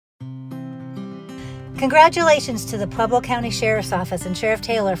Congratulations to the Pueblo County Sheriff's Office and Sheriff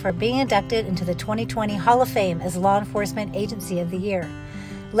Taylor for being inducted into the 2020 Hall of Fame as Law Enforcement Agency of the Year.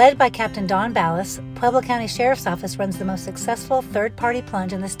 Led by Captain Don Ballas, Pueblo County Sheriff's Office runs the most successful third-party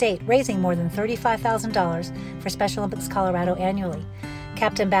plunge in the state, raising more than $35,000 for Special Olympics Colorado annually.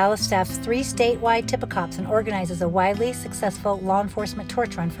 Captain Ballas staffs 3 statewide Tip-A-Cops and organizes a widely successful law enforcement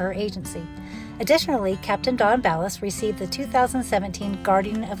torch run for her agency. Additionally, Captain Don Ballas received the 2017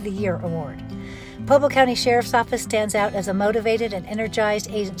 Guardian of the Year Award. Pueblo County Sheriff's Office stands out as a motivated and energized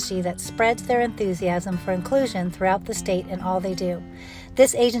agency that spreads their enthusiasm for inclusion throughout the state in all they do.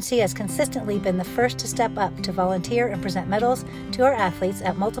 This agency has consistently been the first to step up to volunteer and present medals to our athletes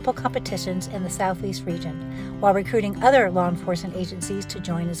at multiple competitions in the Southeast region, while recruiting other law enforcement agencies to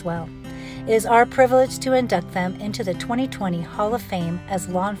join as well. It is our privilege to induct them into the 2020 Hall of Fame as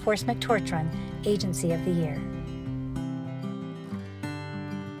Law Enforcement Torch Run Agency of the Year.